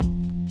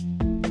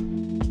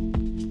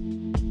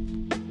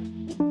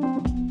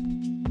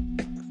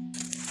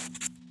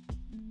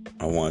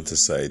I want to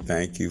say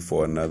thank you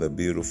for another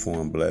beautiful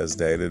and blessed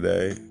day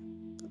today.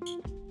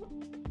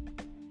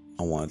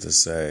 I want to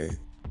say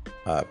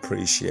I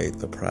appreciate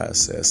the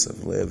process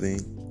of living.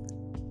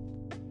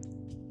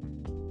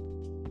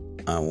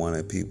 I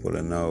wanted people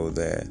to know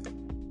that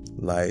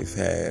life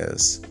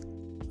has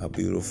a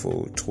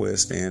beautiful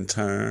twist and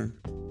turn,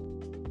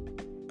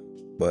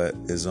 but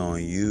it's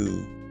on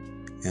you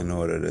in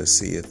order to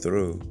see it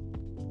through.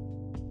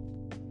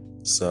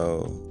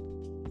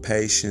 So,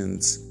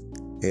 patience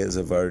is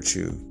a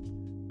virtue.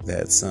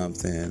 That's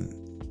something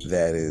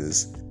that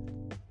is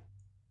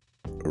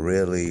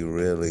really,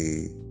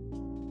 really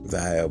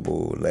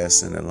valuable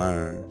lesson to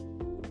learn.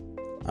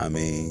 I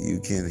mean, you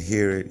can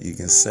hear it, you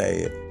can say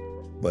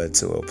it, but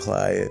to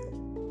apply it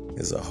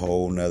is a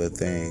whole nother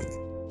thing.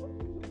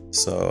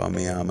 So, I'm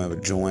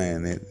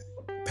enjoying it.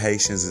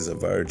 Patience is a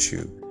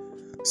virtue.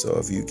 So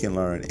if you can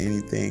learn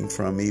anything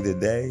from me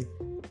today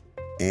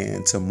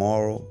and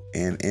tomorrow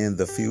and in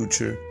the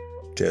future,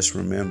 just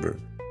remember,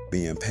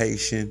 being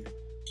patient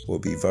will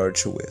be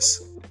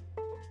virtuous.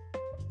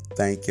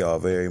 Thank y'all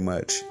very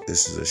much.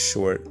 This is a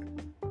short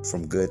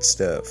from Good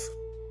Stuff.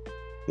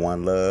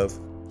 One love,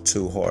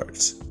 two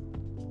hearts.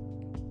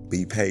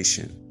 Be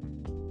patient.